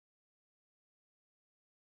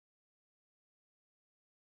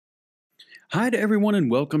Hi to everyone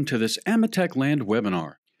and welcome to this AMETEK Land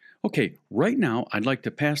webinar. Okay, right now I'd like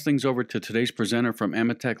to pass things over to today's presenter from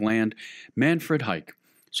AMETEK Land, Manfred Hayk.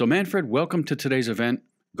 So Manfred, welcome to today's event.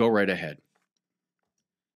 Go right ahead.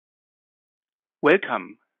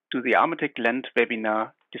 Welcome to the AMETEK Land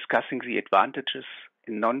webinar discussing the advantages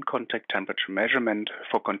in non-contact temperature measurement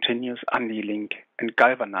for continuous annealing and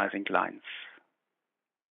galvanizing lines.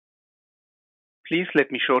 Please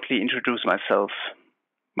let me shortly introduce myself.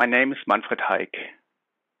 My name is Manfred Hayk.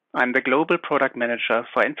 I'm the Global Product Manager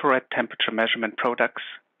for infrared temperature measurement products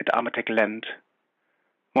at AMETEK Land.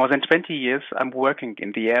 More than 20 years I'm working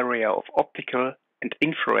in the area of optical and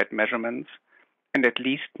infrared measurements and at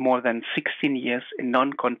least more than 16 years in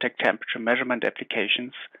non-contact temperature measurement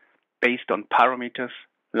applications based on pyrometers,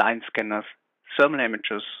 line scanners, thermal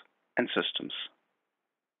imagers, and systems.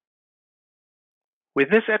 With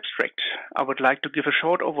this abstract, I would like to give a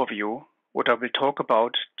short overview what I will talk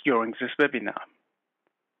about during this webinar.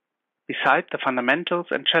 Besides the fundamentals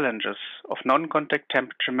and challenges of non-contact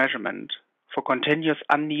temperature measurement for continuous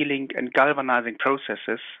annealing and galvanizing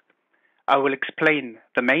processes, I will explain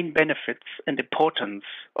the main benefits and importance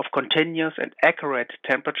of continuous and accurate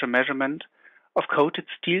temperature measurement of coated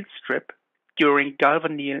steel strip during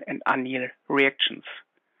galvanneal and anneal reactions.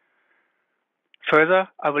 Further,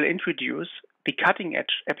 I will introduce the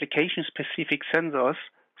cutting-edge application-specific sensors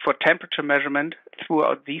for temperature measurement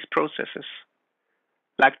throughout these processes,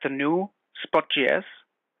 like the new SpotGS,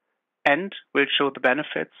 and will show the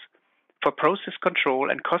benefits for process control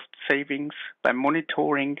and cost savings by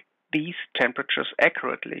monitoring these temperatures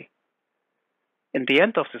accurately. In the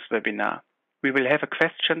end of this webinar, we will have a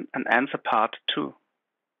question and answer part 2.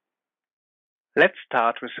 Let's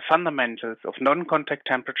start with the fundamentals of non-contact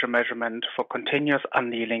temperature measurement for continuous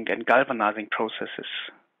annealing and galvanizing processes.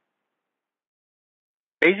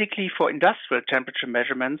 Basically, for industrial temperature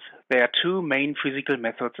measurements, there are two main physical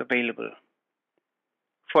methods available.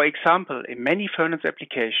 For example, in many furnace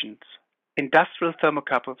applications, industrial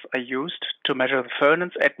thermocouples are used to measure the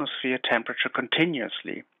furnace atmosphere temperature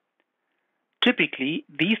continuously. Typically,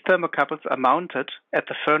 these thermocouples are mounted at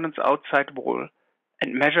the furnace outside wall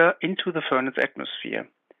and measure into the furnace atmosphere.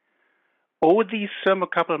 All these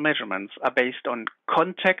thermocouple measurements are based on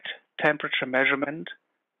contact temperature measurement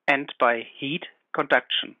and by heat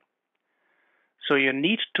conduction. So you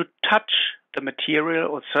need to touch the material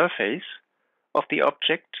or surface of the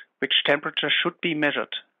object which temperature should be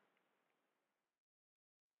measured.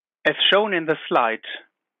 As shown in the slide,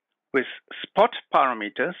 with spot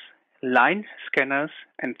parameters, line scanners,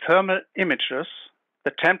 and thermal imagers,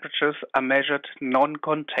 the temperatures are measured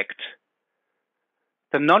non-contact.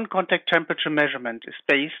 The non-contact temperature measurement is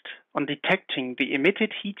based on detecting the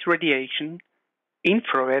emitted heat radiation,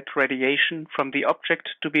 infrared radiation from the object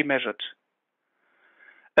to be measured.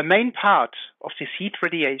 A main part of this heat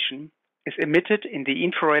radiation is emitted in the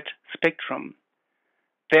infrared spectrum.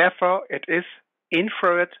 Therefore, it is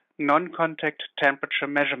infrared non-contact temperature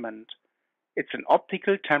measurement. It's an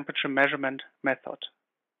optical temperature measurement method.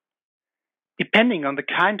 Depending on the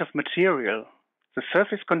kind of material, the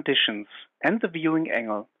surface conditions, and the viewing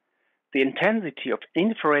angle, the intensity of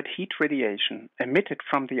infrared heat radiation emitted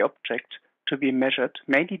from the object to be measured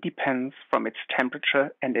mainly depends from its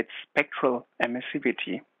temperature and its spectral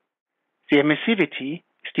emissivity. The emissivity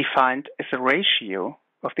is defined as a ratio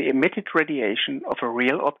of the emitted radiation of a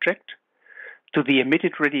real object to the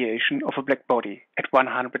emitted radiation of a black body at 100%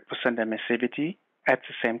 emissivity at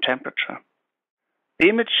the same temperature. The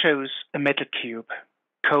image shows a metal cube,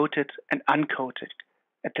 coated and uncoated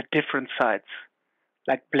at the different sides,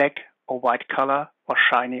 like black or white color or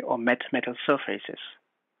shiny or matte metal surfaces.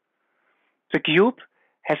 The cube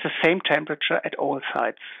has the same temperature at all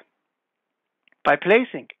sides. By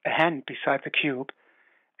placing a hand beside the cube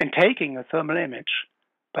and taking a thermal image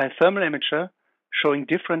by a thermal imager showing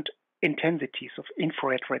different intensities of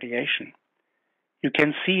infrared radiation, you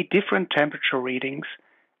can see different temperature readings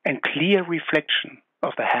and clear reflection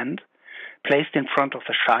of the hand placed in front of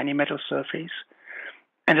the shiny metal surface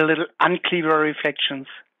and a little unclear reflections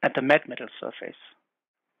at the matte metal surface.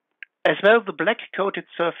 As well, the black coated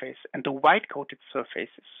surface and the white coated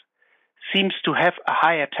surfaces seems to have a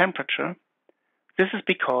higher temperature. This is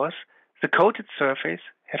because the coated surface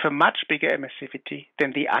have a much bigger emissivity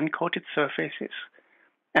than the uncoated surfaces,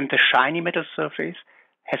 and the shiny metal surface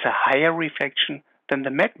has a higher reflection than the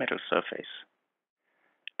matte metal surface.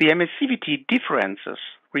 The emissivity differences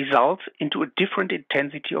result into a different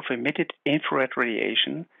intensity of emitted infrared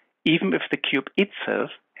radiation, even if the cube itself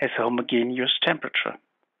has a homogeneous temperature.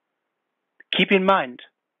 Keep in mind,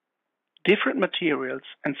 different materials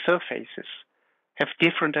and surfaces have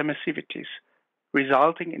different emissivities,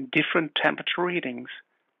 resulting in different temperature readings.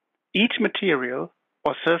 Each material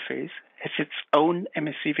or surface has its own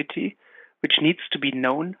emissivity, which needs to be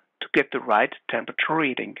known to get the right temperature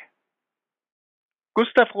reading.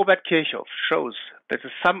 Gustav Robert Kirchhoff shows that the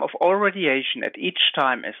sum of all radiation at each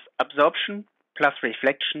time is absorption plus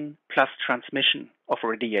reflection plus transmission of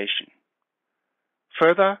radiation.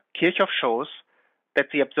 Further, Kirchhoff shows that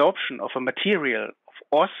the absorption of a material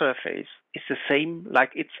or surface is the same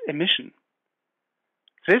like its emission.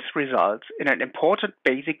 This results in an important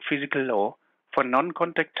basic physical law for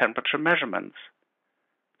non-contact temperature measurements.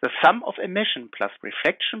 The sum of emission plus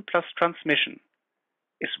reflection plus transmission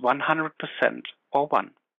is 100% or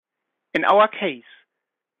 1. In our case,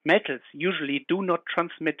 metals usually do not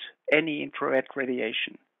transmit any infrared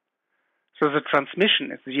radiation, so the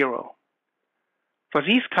transmission is 0. For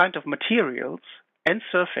these kind of materials and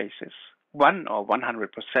surfaces, 1 or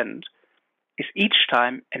 100% is each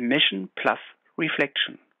time emission plus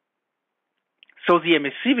reflection. So the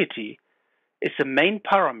emissivity is the main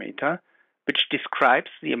parameter which describes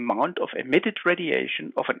the amount of emitted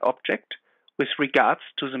radiation of an object with regards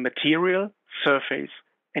to the material, surface,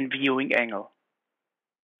 and viewing angle.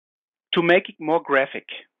 To make it more graphic,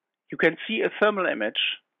 you can see a thermal image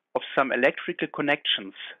of some electrical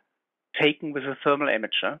connections taken with a thermal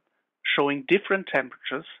imager showing different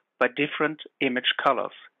temperatures by different image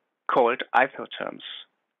colors, called isotherms.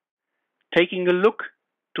 Taking a look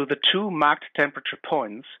to the two marked temperature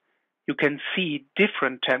points, you can see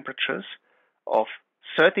different temperatures of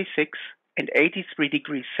 36 and 83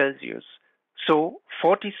 degrees Celsius, so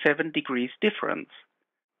 47 degrees difference.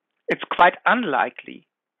 It's quite unlikely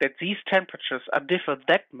that these temperatures are differ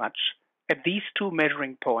that much as these two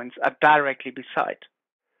measuring points are directly beside.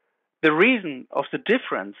 The reason of the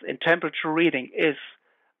difference in temperature reading is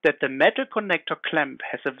that the metal connector clamp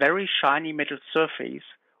has a very shiny metal surface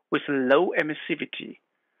with a low emissivity,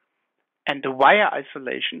 and the wire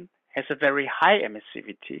isolation has a very high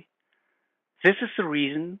emissivity. This is the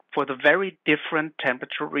reason for the very different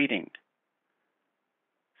temperature reading.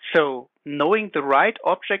 So, knowing the right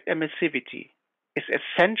object emissivity is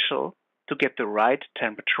essential to get the right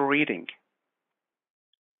temperature reading.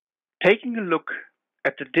 Taking a look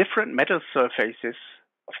at the different metal surfaces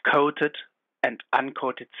of coated and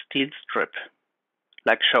uncoated steel strip,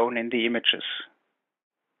 like shown in the images.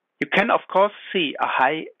 You can of course see a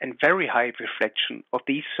high and very high reflection of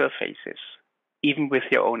these surfaces, even with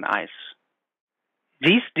your own eyes.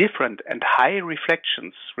 These different and high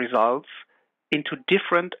reflections results into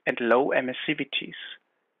different and low emissivities,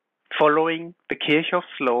 following the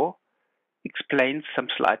Kirchhoff's law explained some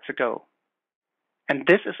slides ago. And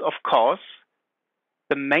this is of course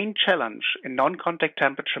the main challenge in non-contact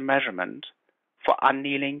temperature measurement for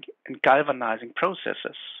annealing and galvanizing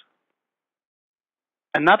processes.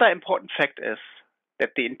 Another important fact is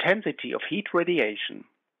that the intensity of heat radiation,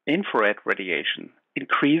 infrared radiation,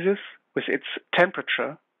 increases with its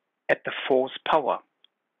temperature at the force power,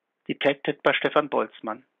 detected by Stefan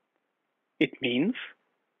Boltzmann. It means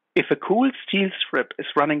if a cool steel strip is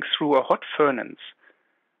running through a hot furnace,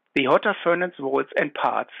 the hotter furnace walls and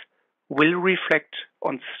parts will reflect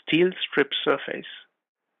on the steel strip surface.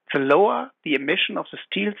 The lower the emission of the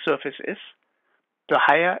steel surface is, the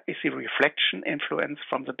higher is the reflection influence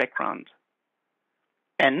from the background.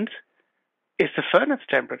 And if the furnace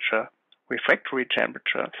temperature, refractory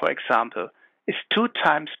temperature, for example, is 2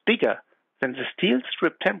 times bigger than the steel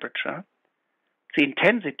strip temperature, the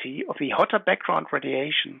intensity of the hotter background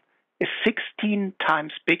radiation is 16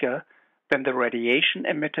 times bigger than the radiation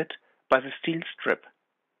emitted by the steel strip.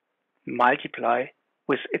 Multiply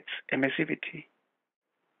with its emissivity.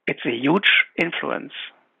 It's a huge influence.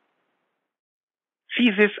 See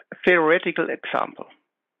this theoretical example.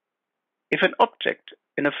 If an object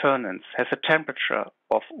in a furnace has a temperature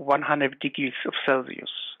of 100 degrees of Celsius,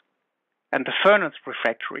 and the furnace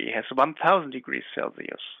refractory has 1000 degrees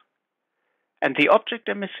Celsius, and the object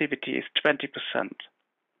emissivity is 20%,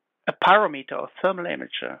 a parameter or thermal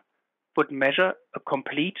imager would measure a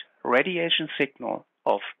complete radiation signal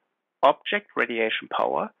of object radiation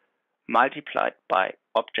power multiplied by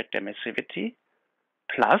object emissivity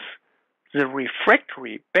plus the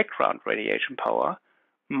refractory background radiation power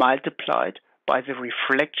multiplied by the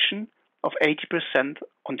reflection of 80%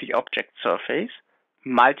 on the object surface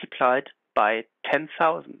multiplied by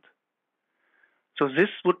 10,000. So this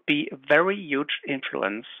would be a very huge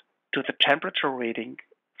influence to the temperature reading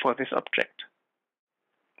for this object.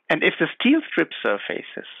 And if the steel strip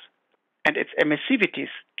surfaces and its emissivities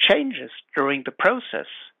changes during the process,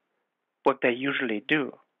 what they usually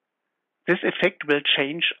do, this effect will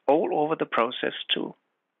change all over the process too.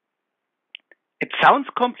 It sounds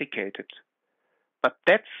complicated, but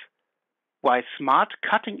that's why smart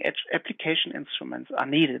cutting-edge application instruments are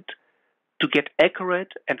needed to get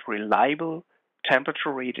accurate and reliable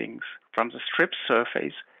temperature readings from the strip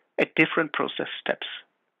surface at different process steps.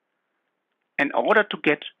 In order to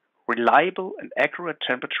get reliable and accurate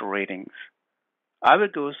temperature readings, I will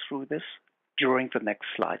go through this during the next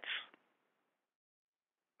slides.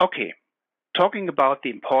 Okay, talking about the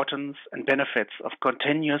importance and benefits of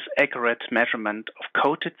continuous accurate measurement of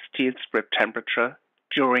coated steel strip temperature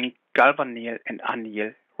during galvanizing and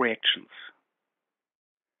anneal reactions.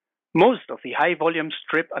 Most of the high-volume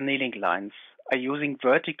strip annealing lines are using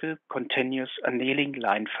vertical continuous annealing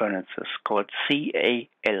line furnaces called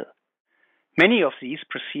CAL. Many of these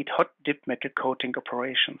precede hot dip metal coating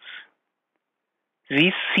operations.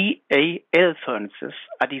 These CAL furnaces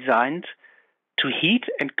are designed to heat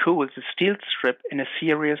and cool the steel strip in a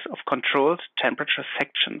series of controlled temperature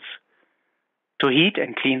sections, to heat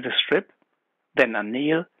and clean the strip, then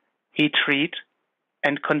anneal, heat treat,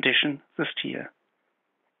 and condition the steel,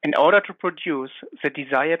 in order to produce the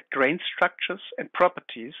desired grain structures and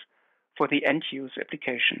properties for the end-use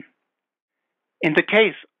application. In the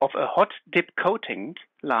case of a hot dip coating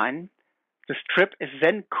line, the strip is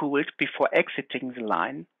then cooled before exiting the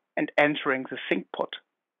line and entering the sink pot.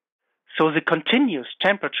 So the continuous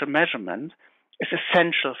temperature measurement is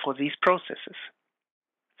essential for these processes.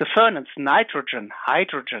 The furnace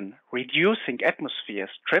nitrogen-hydrogen reducing atmosphere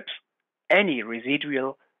strips any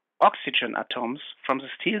residual oxygen atoms from the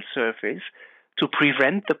steel surface to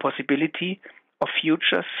prevent the possibility of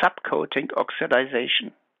future subcoating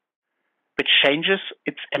oxidation, which changes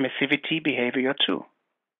its emissivity behavior too.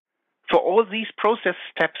 For all these process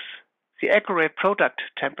steps, the accurate product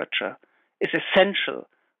temperature is essential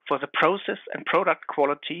for the process and product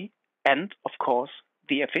quality and, of course,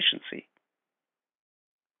 the efficiency.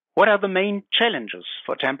 What are the main challenges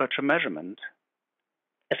for temperature measurement?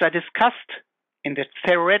 As I discussed in the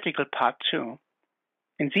theoretical part 2,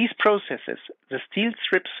 in these processes, the steel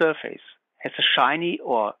strip surface has a shiny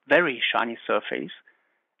or very shiny surface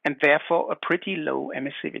and therefore a pretty low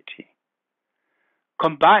emissivity.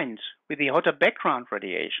 Combined with the hotter background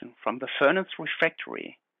radiation from the furnace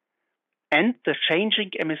refractory and the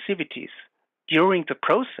changing emissivities during the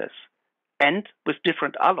process and with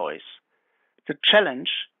different alloys, the challenge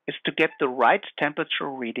is to get the right temperature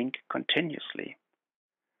reading continuously.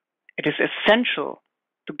 It is essential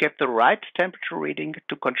to get the right temperature reading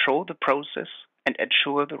to control the process and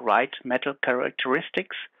ensure the right metal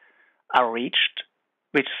characteristics are reached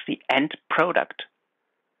with the end product.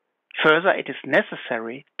 Further, it is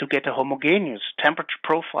necessary to get a homogeneous temperature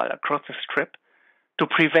profile across the strip to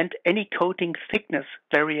prevent any coating thickness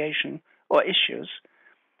variation or issues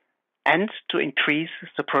and to increase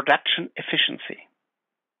the production efficiency.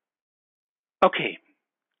 Okay,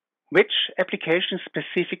 which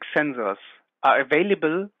application-specific sensors are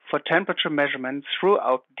available for temperature measurement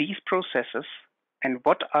throughout these processes and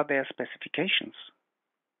what are their specifications?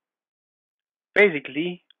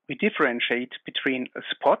 Basically, we differentiate between a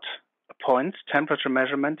spot, a point temperature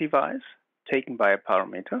measurement device taken by a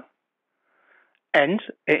pyrometer, and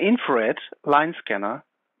an infrared line scanner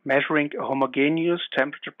measuring a homogeneous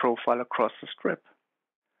temperature profile across the strip.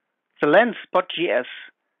 The lens Spot GS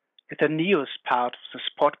is the newest part of the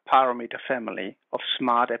Spot pyrometer family of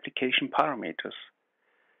smart application pyrometers,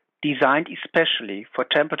 designed especially for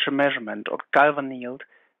temperature measurement of galvanized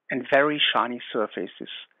and very shiny surfaces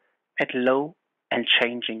at low and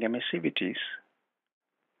changing emissivities.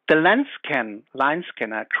 The lens line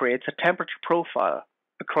scanner creates a temperature profile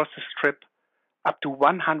across the strip up to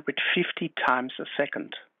 150 times a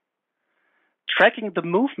second. Tracking the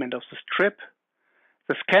movement of the strip,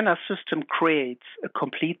 the scanner system creates a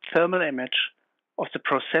complete thermal image of the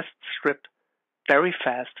processed strip very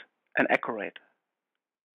fast and accurate.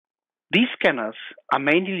 These scanners are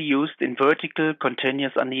mainly used in vertical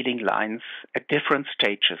continuous annealing lines at different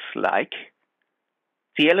stages, like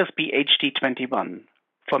the LSB HD21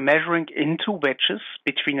 for measuring into wedges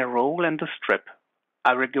between a roll and a strip.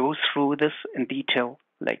 I will go through this in detail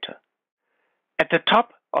later. At the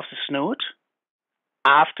top of the snout,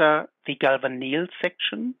 after the galvanized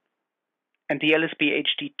section, and the LSB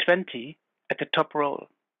HD20 at the top roll.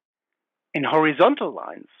 In horizontal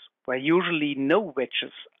lines, where usually no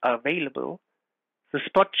wedges are available, the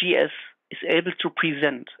Spot GS is able to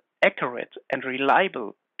present accurate and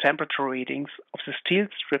reliable temperature readings of the steel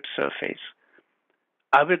strip surface.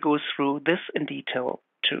 I will go through this in detail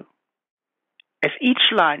too. As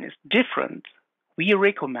each line is different, we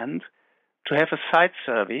recommend to have a site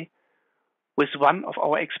survey with one of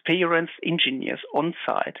our experienced engineers on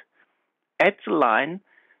site at the line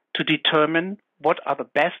to determine what are the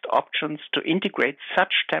best options to integrate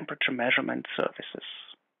such temperature measurement services.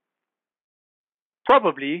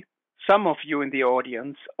 Probably some of you in the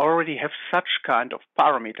audience already have such kind of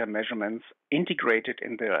parameter measurements integrated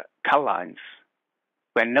in the CAL lines,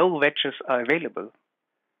 where no wedges are available.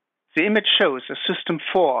 The image shows a System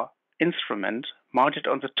 4 instrument mounted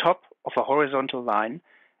on the top of a horizontal line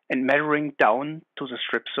and measuring down to the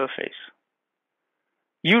strip surface.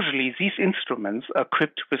 Usually these instruments are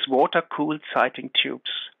equipped with water-cooled sighting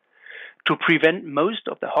tubes to prevent most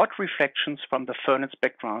of the hot reflections from the furnace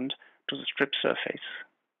background to the strip surface.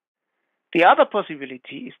 The other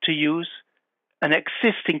possibility is to use an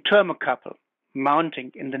existing thermocouple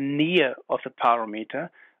mounting in the near of the pyrometer,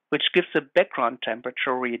 which gives a background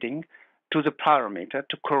temperature reading to the pyrometer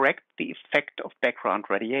to correct the effect of background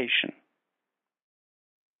radiation.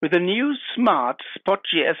 With the new smart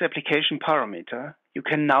SpotGS application pyrometer, you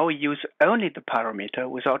can now use only the pyrometer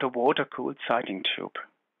without a water-cooled sighting tube.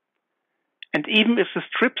 And even if the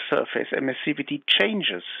strip surface emissivity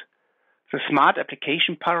changes, the smart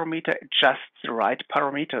application pyrometer adjusts the right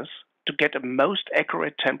parameters to get a most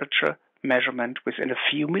accurate temperature measurement within a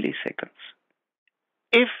few milliseconds.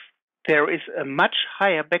 If there is a much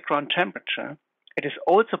higher background temperature, it is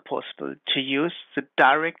also possible to use the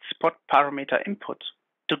direct spot parameter input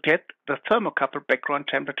to get the thermocouple background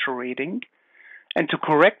temperature reading and to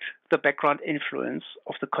correct the background influence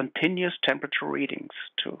of the continuous temperature readings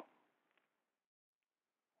too.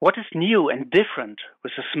 What is new and different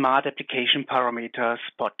with the smart application parameter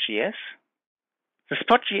SpotGS? The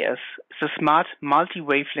SpotGS is a smart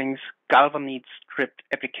multi-wavelength galvanized stripped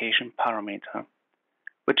application parameter,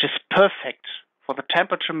 which is perfect for the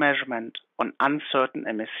temperature measurement on uncertain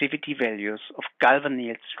emissivity values of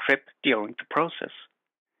galvanized strip during the process.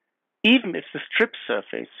 Even if the strip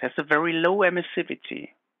surface has a very low emissivity,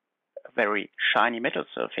 a very shiny metal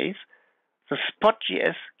surface, the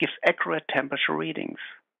SpotGS gives accurate temperature readings.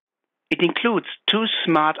 It includes two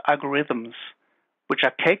smart algorithms, which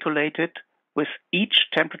are calculated with each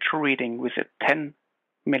temperature reading within 10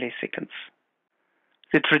 milliseconds.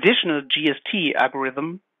 The traditional GST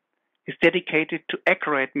algorithm is dedicated to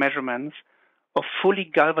accurate measurements of fully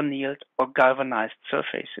galvanized or galvanized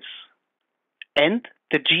surfaces. And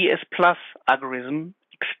the GS Plus algorithm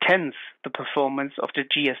extends the performance of the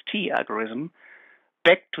GST algorithm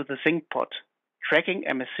back to the zinc pot, tracking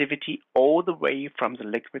emissivity all the way from the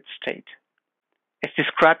liquid state. As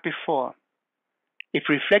described before, if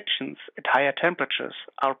reflections at higher temperatures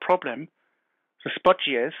are a problem, the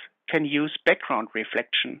SpotGS can use background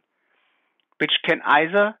reflection, which can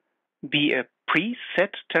either be a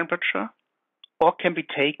preset temperature or can be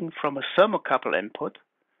taken from a thermocouple input,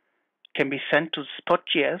 can be sent to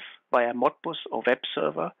SpotGS via Modbus or web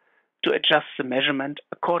server to adjust the measurement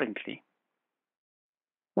accordingly.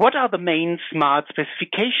 What are the main smart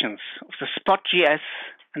specifications of the SpotGS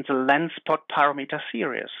and the LensSpot parameter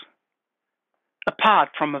series? Apart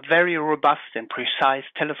from a very robust and precise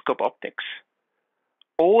telescope optics,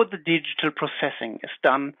 all the digital processing is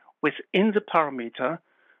done within the parameter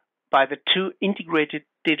by the two integrated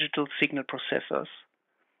digital signal processors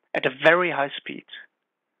at a very high speed.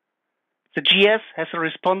 The GS has a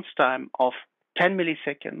response time of 10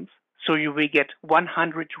 milliseconds, so you will get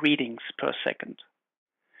 100 readings per second.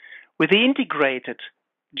 With the integrated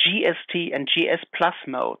GST and GS Plus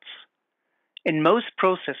modes, in most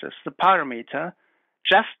processes the parameter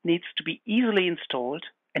just needs to be easily installed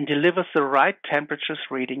and delivers the right temperatures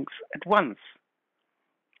readings at once.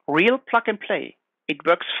 Real plug and play, it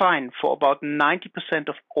works fine for about 90%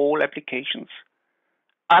 of all applications.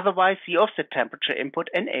 Otherwise, the offset temperature input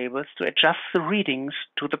enables to adjust the readings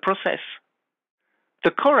to the process.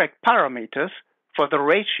 The correct parameters for the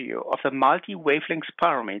ratio of the multi-wavelength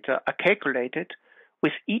parameter are calculated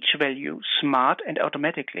with each value smart and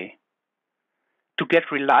automatically to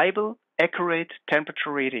get reliable, accurate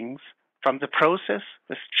temperature readings from the process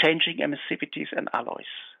with changing emissivities and alloys.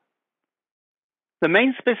 The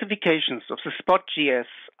main specifications of the SpotGS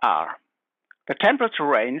are: the temperature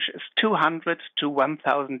range is 200 to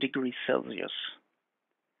 1000 degrees Celsius.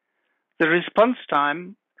 The response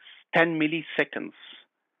time is 10 milliseconds,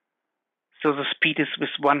 so the speed is with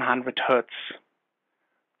 100 Hertz.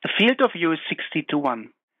 The field of view is 60 to 1.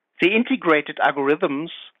 The integrated algorithms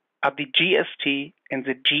are the GST and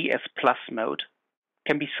the GS Plus mode,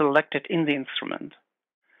 can be selected in the instrument.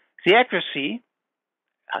 The accuracy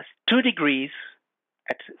is 2 degrees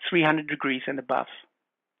at 300 degrees and above,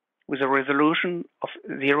 with a resolution of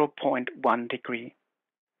 0.1 degree.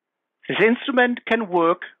 This instrument can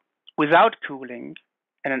work without cooling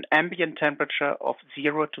at an ambient temperature of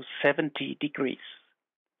 0 to 70 degrees.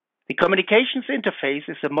 The communications interface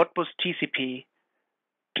is a Modbus TCP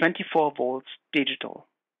 24 volts digital.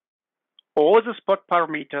 All the spot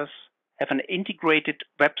parameters have an integrated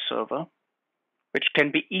web server, which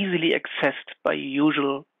can be easily accessed by a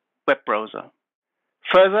usual web browser.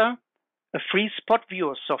 Further, a free spot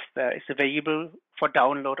viewer software is available for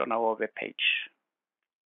download on our webpage.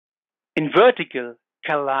 In vertical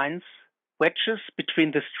cal lines, wedges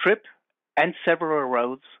between the strip and several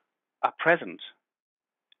rows are present.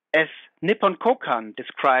 As Nippon Kokan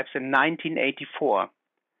describes in 1984,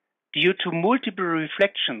 due to multiple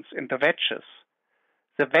reflections in the wedges,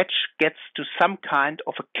 the wedge gets to some kind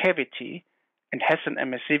of a cavity and has an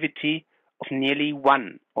emissivity of nearly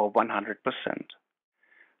 1 or 100%.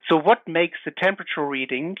 So what makes the temperature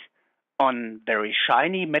reading on very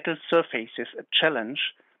shiny metal surfaces a challenge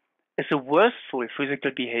is a worstful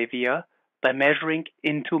physical behavior by measuring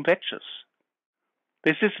into wedges.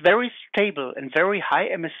 With this very stable and very high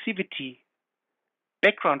emissivity,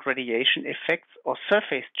 background radiation effects or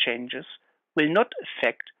surface changes will not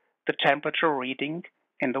affect the temperature reading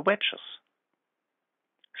in the wedges.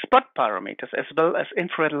 Spot parameters as well as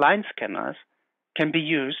infrared line scanners can be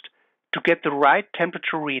used to get the right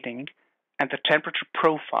temperature reading and the temperature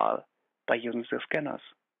profile by using the scanners.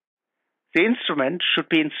 The instrument should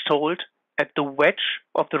be installed at the wedge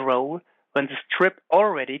of the roll when the strip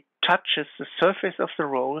already touches the surface of the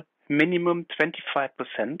roll minimum 25%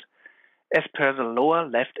 as per the lower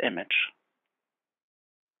left image.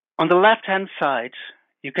 On the left-hand side,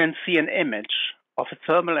 you can see an image of a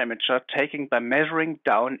thermal imager taken by measuring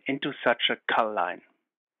down into such a cal line.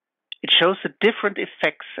 It shows the different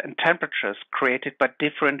effects and temperatures created by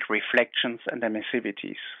different reflections and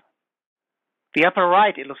emissivities. The upper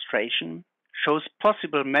right illustration shows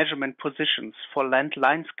possible measurement positions for land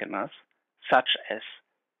line scanners, such as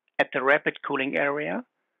at the rapid cooling area,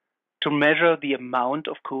 to measure the amount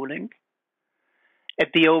of cooling, at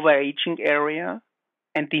the overaging area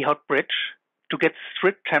and the hot bridge to get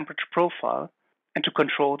strict temperature profile and to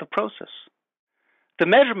control the process. The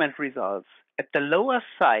measurement results at the lower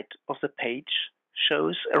side of the page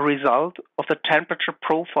shows a result of the temperature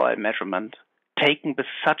profile measurement taken with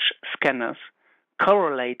such scanners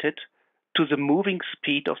correlated to the moving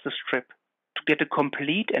speed of the strip to get a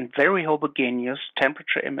complete and very homogeneous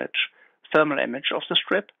temperature image, thermal image of the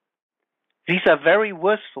strip. These are very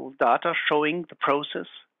useful data showing the process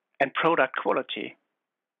and product quality.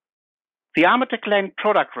 The AMETEK Land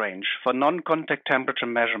product range for non-contact temperature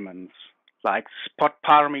measurements, like spot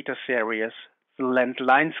parameter series, the land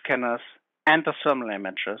line scanners, and the thermal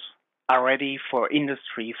images, are ready for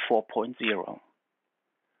Industry 4.0.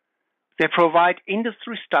 They provide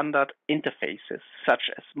industry-standard interfaces such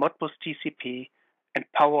as Modbus TCP and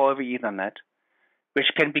Power over Ethernet, which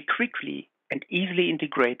can be quickly and easily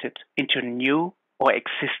integrated into new or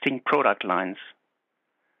existing product lines.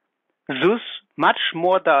 Thus, much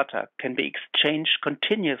more data can be exchanged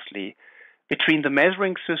continuously between the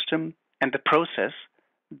measuring system and the process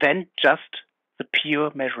than just the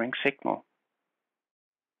pure measuring signal.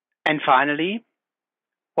 And finally,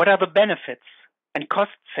 what are the benefits and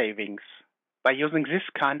cost savings by using this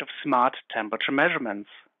kind of smart temperature measurements?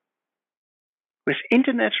 With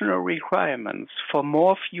international requirements for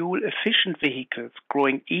more fuel-efficient vehicles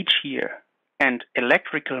growing each year and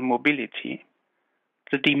electrical mobility,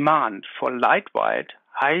 the demand for lightweight,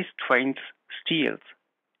 high-strength steels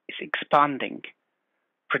is expanding,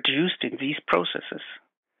 produced in these processes.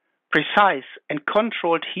 Precise and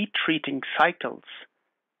controlled heat treating cycles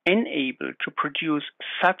enable to produce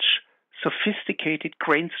such sophisticated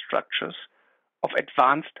grain structures of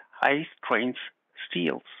advanced high-strength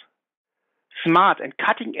steels. Smart and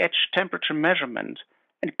cutting-edge temperature measurement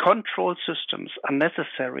and control systems are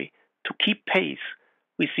necessary to keep pace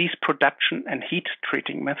with these production and heat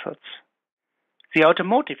treating methods. The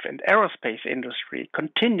automotive and aerospace industry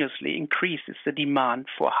continuously increases the demand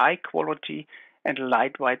for high quality and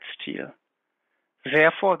lightweight steel.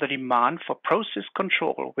 Therefore, the demand for process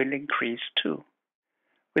control will increase too.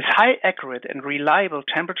 With high accurate and reliable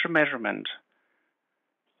temperature measurement,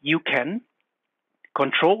 you can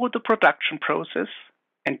control the production process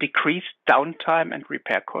and decrease downtime and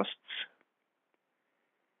repair costs,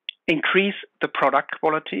 increase the product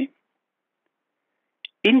quality,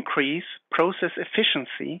 increase process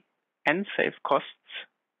efficiency and save costs,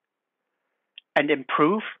 and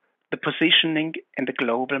improve the positioning in the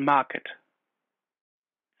global market.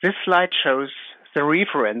 This slide shows the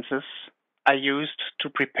references I used to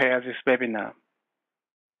prepare this webinar.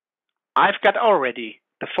 I've got already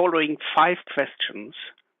the following 5 questions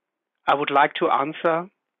I would like to answer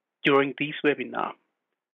during this webinar.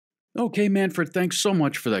 Okay, Manfred, thanks so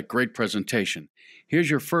much for that great presentation. Here's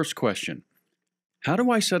your first question. How do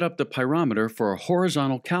I set up the pyrometer for a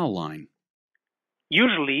horizontal cal line?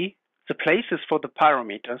 Usually, the places for the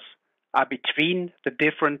pyrometers are between the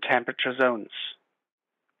different temperature zones.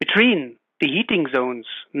 Between the heating zones,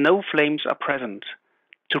 no flames are present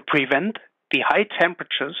to prevent the high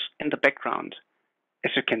temperatures in the background,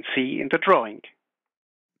 as you can see in the drawing.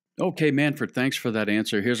 Okay, Manfred, thanks for that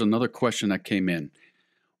answer. Here's another question that came in.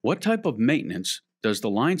 What type of maintenance does the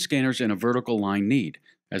line scanners in a vertical line need,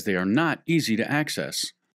 as they are not easy to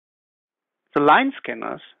access? The line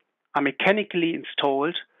scanners are mechanically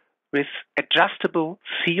installed with adjustable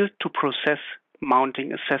seal-to-process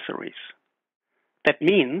mounting accessories. That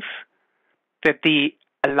means that the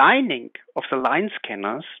aligning of the line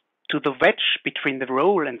scanners to the wedge between the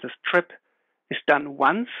roll and the strip is done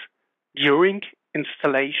once during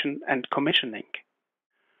installation and commissioning.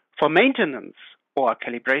 For maintenance or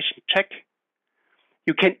calibration check,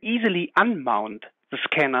 you can easily unmount the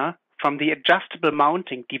scanner from the adjustable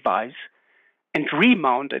mounting device and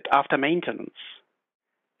remount it after maintenance.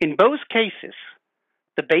 In both cases,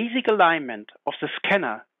 the basic alignment of the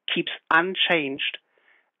scanner keeps unchanged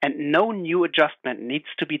and no new adjustment needs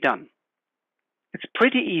to be done. It's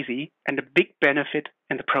pretty easy and a big benefit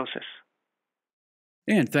in the process.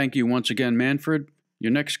 And thank you once again, Manfred.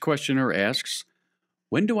 Your next questioner asks,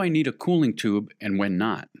 when do I need a cooling tube and when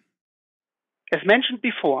not? As mentioned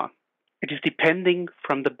before, it is depending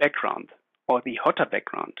from the background or the hotter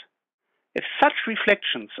background. If such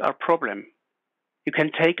reflections are a problem, you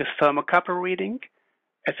can take a thermocouple reading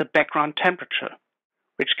as a background temperature,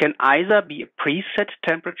 which can either be a preset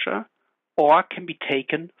temperature or can be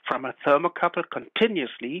taken from a thermocouple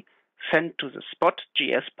continuously sent to the spot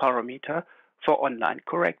GS pyrometer for online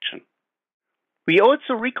correction. We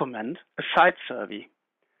also recommend a site survey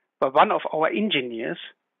by one of our engineers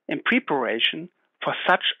in preparation for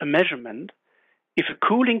such a measurement if a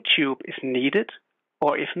cooling tube is needed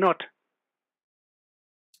or if not.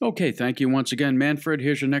 Okay, thank you once again, Manfred.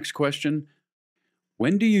 Here's your next question.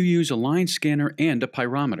 When do you use a line scanner and a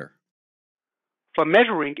pyrometer? For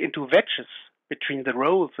measuring into wedges between the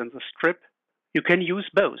rolls and the strip, you can use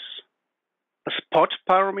both a spot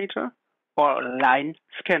pyrometer or a line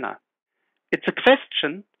scanner. It's a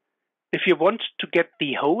question if you want to get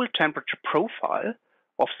the whole temperature profile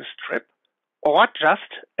of the strip or just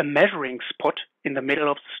a measuring spot in the middle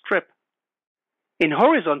of the strip. In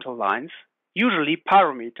horizontal lines, usually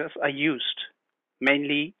pyrometers are used,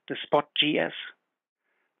 mainly the spot GS.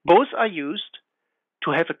 Both are used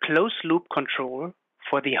to have a closed-loop control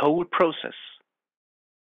for the whole process.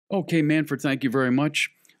 Okay, Manfred, thank you very much.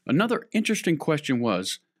 Another interesting question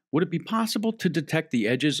was, would it be possible to detect the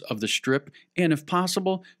edges of the strip and, if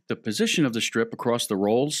possible, the position of the strip across the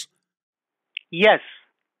rolls? Yes,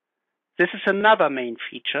 this is another main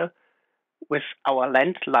feature with our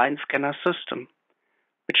Land line scanner system,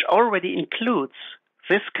 which already includes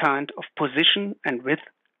this kind of position and width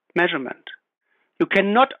measurement. You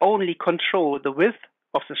can not only control the width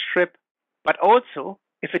of the strip, but also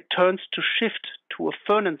if it turns to shift to a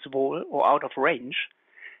furnace wall or out of range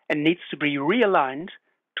and needs to be realigned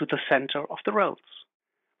to the center of the rolls.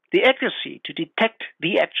 The accuracy to detect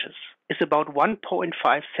the edges is about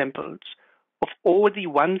 1.5 samples of all the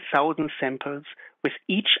 1,000 samples with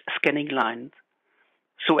each scanning line,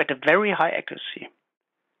 so at a very high accuracy.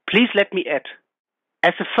 Please let me add,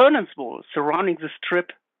 as the furnace wall surrounding the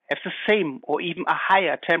strip has the same or even a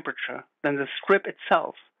higher temperature than the strip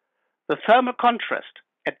itself, the thermal contrast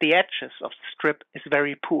at the edges of the strip is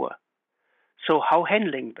very poor. So how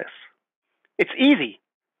handling this? It's easy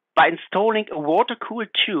by installing a water-cooled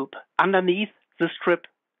tube underneath the strip,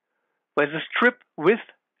 where the strip width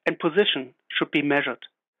and position should be measured.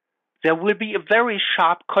 There will be a very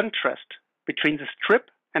sharp contrast between the strip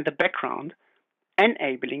and the background,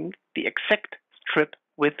 enabling the exact strip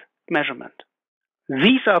width measurement.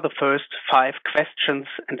 These are the first 5 questions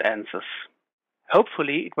and answers.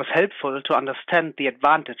 Hopefully it was helpful to understand the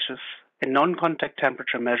advantages in non-contact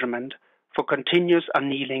temperature measurement for continuous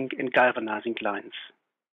annealing in galvanizing lines.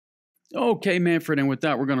 Okay, Manfred, and with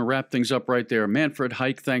that, we're going to wrap things up right there. Manfred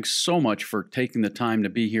Hayk, thanks so much for taking the time to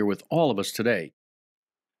be here with all of us today.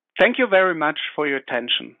 Thank you very much for your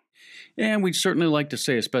attention. And we'd certainly like to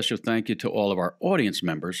say a special thank you to all of our audience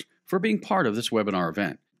members for being part of this webinar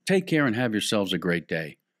event. Take care and have yourselves a great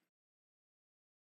day.